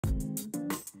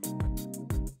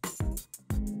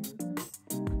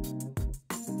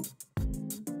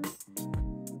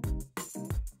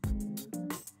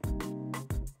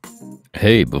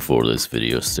Hey, before this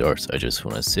video starts, I just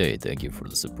want to say thank you for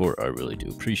the support. I really do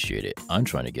appreciate it. I'm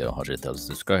trying to get 100,000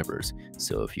 subscribers,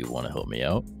 so if you want to help me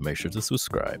out, make sure to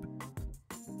subscribe.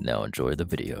 Now enjoy the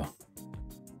video.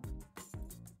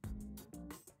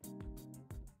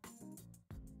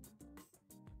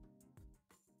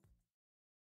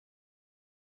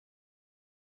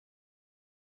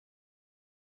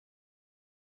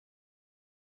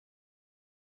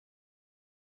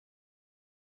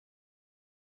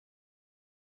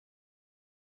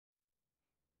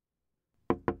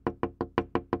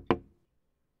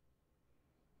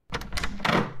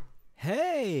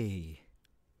 Hey!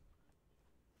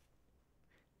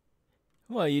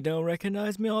 Well, you don't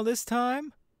recognize me all this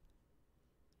time?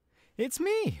 It's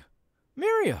me,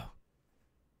 Mirio.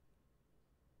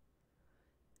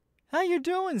 How you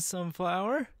doing,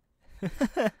 Sunflower?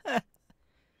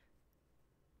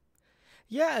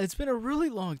 Yeah, it's been a really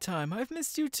long time. I've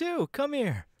missed you too. Come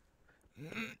here.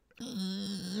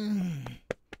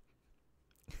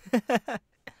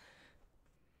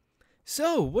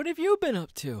 So, what have you been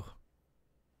up to?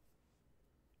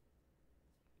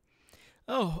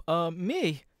 Oh,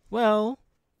 me? Well,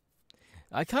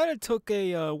 I kind of took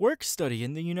a work study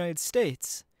in the United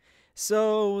States.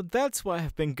 So, that's why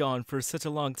I've been gone for such a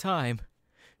long time.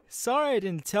 Sorry I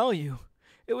didn't tell you.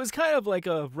 It was kind of like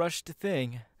a rushed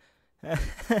thing. Oh,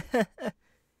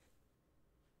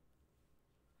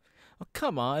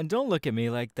 come on, don't look at me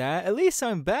like that. At least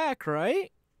I'm back,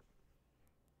 right?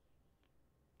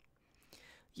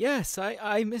 Yes,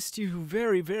 I missed you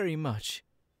very, very much.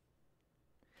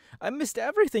 I missed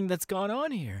everything that's gone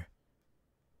on here.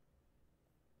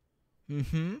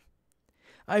 Mm-hmm.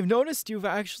 I've noticed you've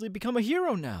actually become a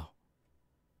hero now.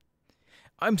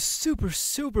 I'm super,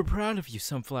 super proud of you,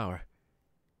 Sunflower.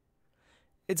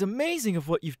 It's amazing of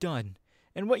what you've done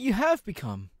and what you have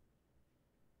become.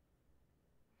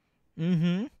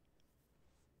 Mm-hmm.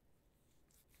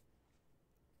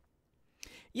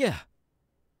 Yeah.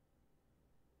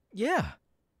 Yeah.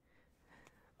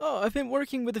 Oh, I've been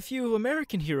working with a few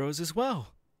American heroes as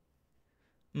well.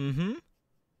 Mm-hmm.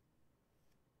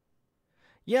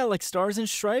 Yeah, like Stars and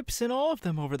Stripes and all of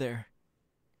them over there.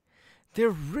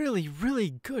 They're really,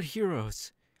 really good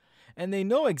heroes. And they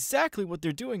know exactly what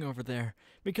they're doing over there.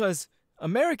 Because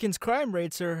Americans' crime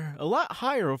rates are a lot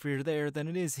higher over there than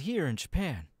it is here in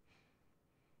Japan.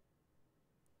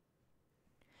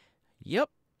 Yep.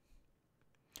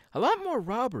 A lot more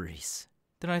robberies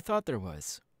than I thought there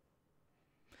was.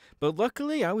 But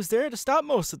luckily, I was there to stop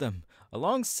most of them,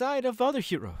 alongside of other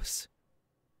heroes.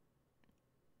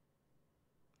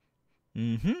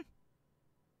 Mm-hmm.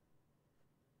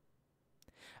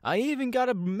 I even got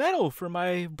a medal for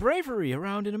my bravery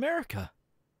around in America.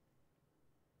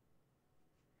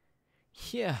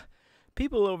 Yeah,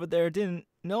 people over there didn't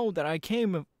know that I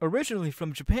came originally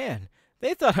from Japan.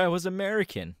 They thought I was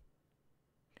American.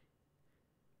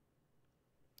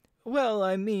 Well,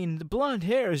 I mean, the blonde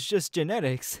hair is just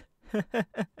genetics.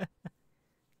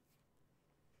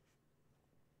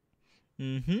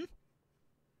 Mm-hmm.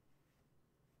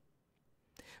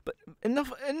 But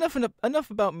enough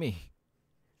about me.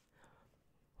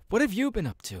 What have you been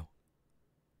up to?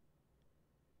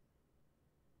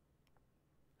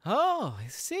 Oh, I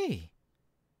see.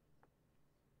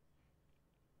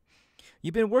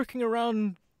 You've been working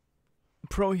around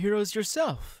pro heroes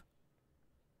yourself.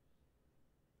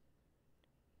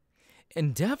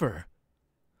 Endeavor?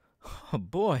 Oh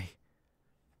boy.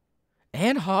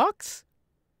 And Hawks?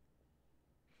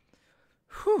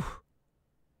 Whew.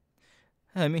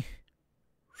 I mean,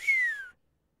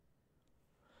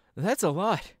 that's a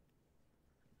lot.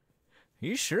 Are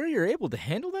you sure you're able to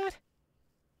handle that?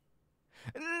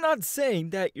 Not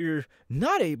saying that you're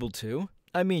not able to.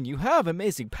 I mean, you have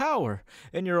amazing power,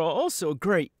 and you're also a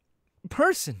great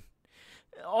person.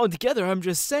 Altogether, I'm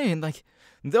just saying, like,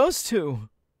 those two,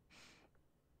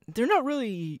 they're not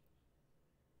really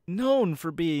known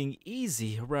for being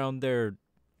easy around their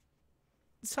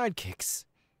sidekicks.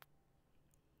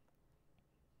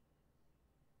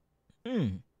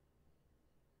 Hmm.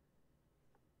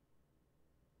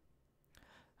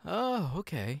 Oh,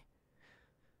 okay.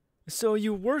 So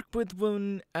you work with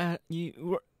one at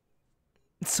you.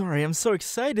 Sorry, I'm so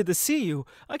excited to see you.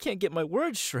 I can't get my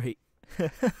words straight.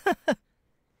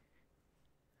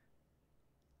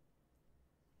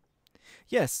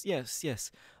 Yes, yes,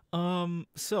 yes.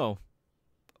 So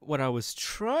what I was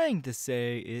trying to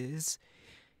say is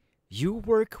you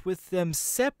work with them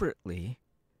separately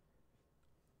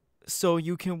so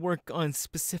you can work on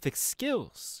specific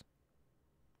skills.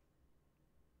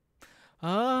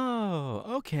 Oh,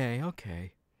 okay,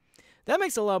 okay. That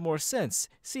makes a lot more sense.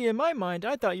 See, in my mind,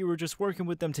 I thought you were just working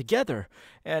with them together,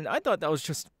 and I thought that was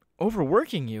just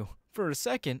overworking you for a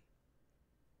second.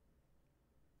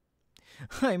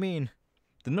 I mean,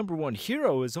 the number one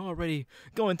hero is already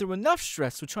going through enough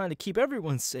stress with trying to keep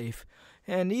everyone safe.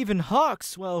 And even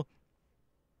Hawks, well,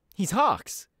 he's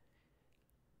Hawks.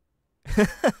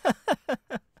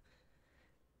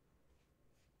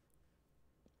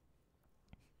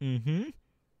 Mm-hmm.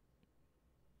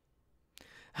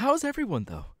 How's everyone,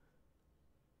 though?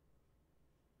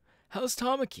 How's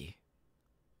Tamaki?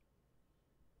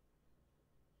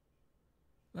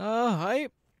 I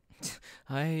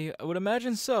I would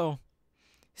imagine so.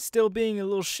 Still being a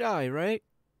little shy, right?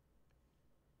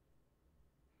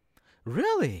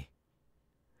 Really?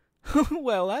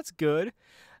 Well, that's good.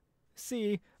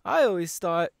 See, I always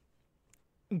thought,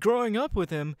 growing up with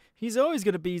him, he's always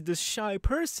going to be this shy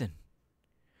person.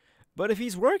 But if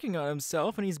he's working on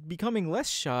himself and he's becoming less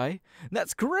shy,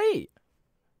 that's great.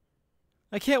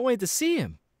 I can't wait to see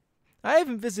him. I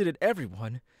haven't visited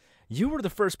everyone. You were the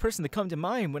first person to come to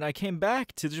mind when I came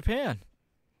back to Japan.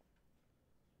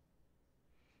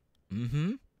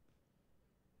 Mm-hmm.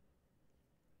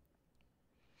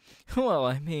 Well,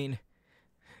 I mean,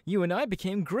 you and I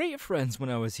became great friends when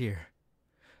I was here.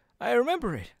 I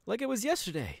remember it like it was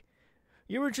yesterday.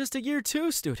 You were just a year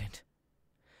 2 student,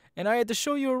 and I had to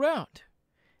show you around.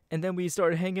 And then we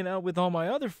started hanging out with all my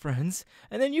other friends,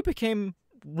 and then you became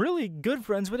really good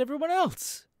friends with everyone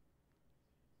else.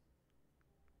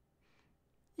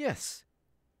 Yes.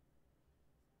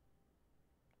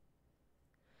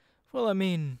 Well, I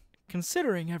mean,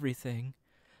 considering everything,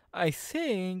 I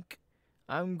think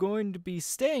I'm going to be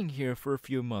staying here for a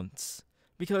few months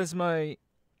because my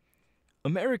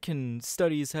American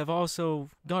studies have also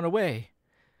gone away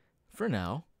for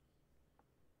now.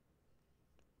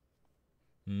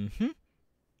 Mm-hmm.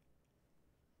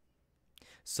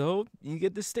 So you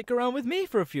get to stick around with me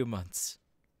for a few months.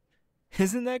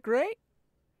 Isn't that great?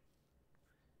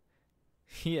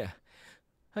 Yeah,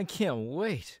 I can't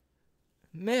wait.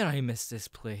 Man, I miss this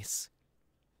place.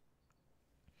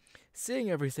 Seeing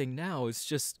everything now is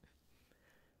just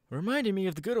reminding me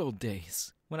of the good old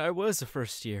days when I was a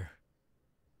first year.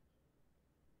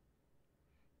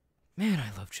 Man,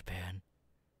 I love Japan.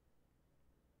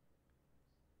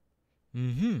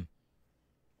 Mm-hmm.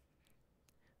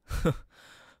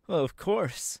 Well, of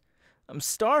course. I'm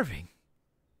starving.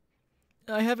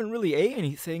 I haven't really ate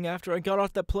anything after I got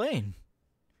off that plane.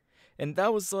 And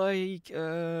that was like,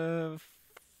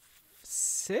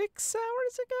 6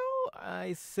 hours ago,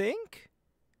 I think?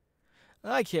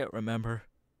 I can't remember.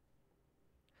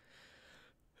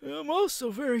 I'm also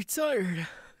very tired.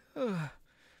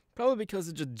 Probably because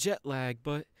of just jet lag,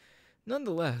 but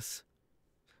nonetheless.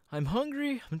 I'm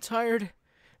hungry, I'm tired,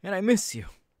 and I miss you.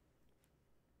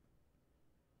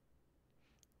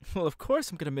 Well, of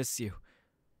course I'm gonna miss you.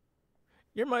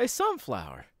 You're my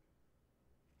sunflower.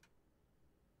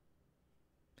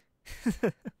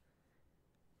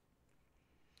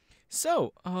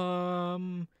 So,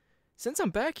 since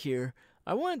I'm back here,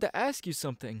 I wanted to ask you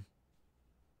something.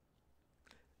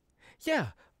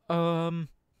 Yeah, I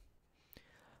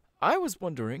was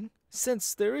wondering,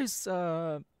 since there is,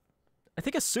 I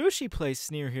think a sushi place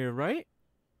near here, right?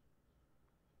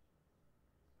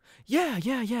 Yeah,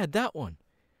 that one.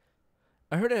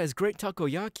 I heard it has great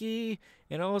takoyaki,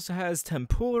 and also has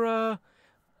tempura.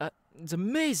 It's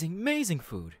amazing, amazing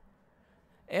food.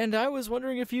 And I was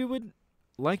wondering if you would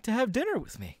like to have dinner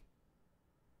with me.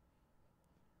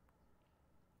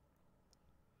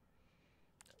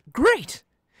 Great!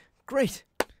 Great!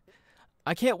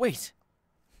 I can't wait.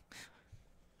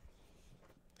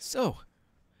 So,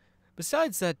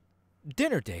 besides that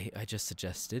dinner date I just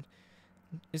suggested,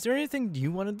 is there anything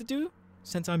you wanted to do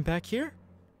since I'm back here?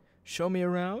 Show me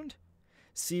around?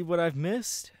 See what I've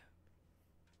missed?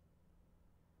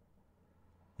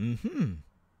 Mm-hmm.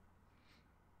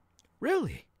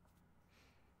 Really?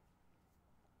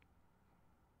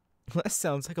 That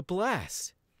sounds like a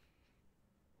blast.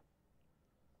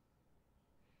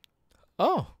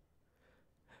 Oh.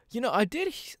 You know, I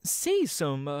did see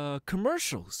some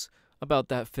commercials about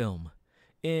that film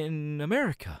in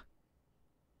America.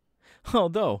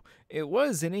 Although, it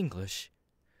was in English.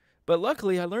 But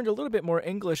luckily, I learned a little bit more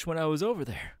English when I was over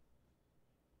there.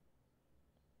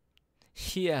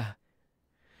 Yeah.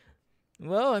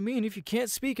 Well, I mean, if you can't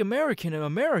speak American in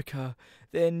America,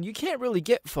 then you can't really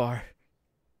get far.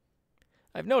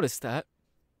 I've noticed that.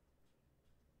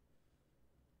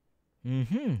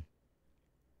 Mm-hmm.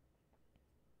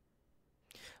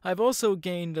 I've also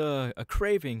gained a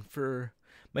craving for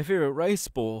my favorite rice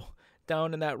bowl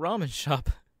down in that ramen shop.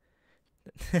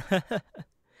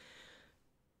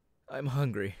 I'm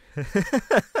hungry.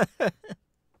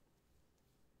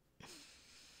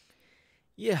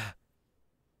 Yeah.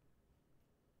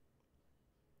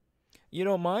 You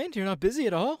don't mind? You're not busy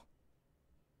at all?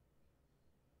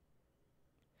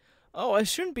 Oh, I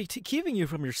shouldn't be keeping you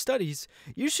from your studies.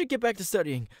 You should get back to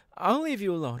studying. I'll leave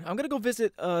you alone. I'm gonna go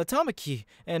visit Tamaki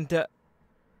and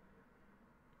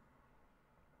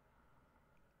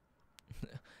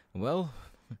well,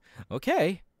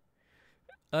 okay.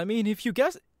 I mean, if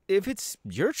it's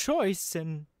your choice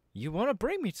and you want to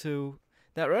bring me to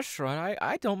that restaurant,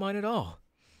 I don't mind at all.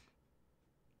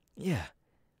 Yeah.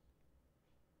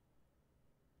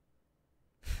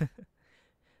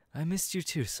 I missed you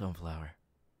too, Sunflower.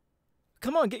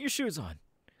 Come on, get your shoes on.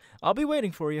 I'll be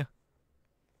waiting for you.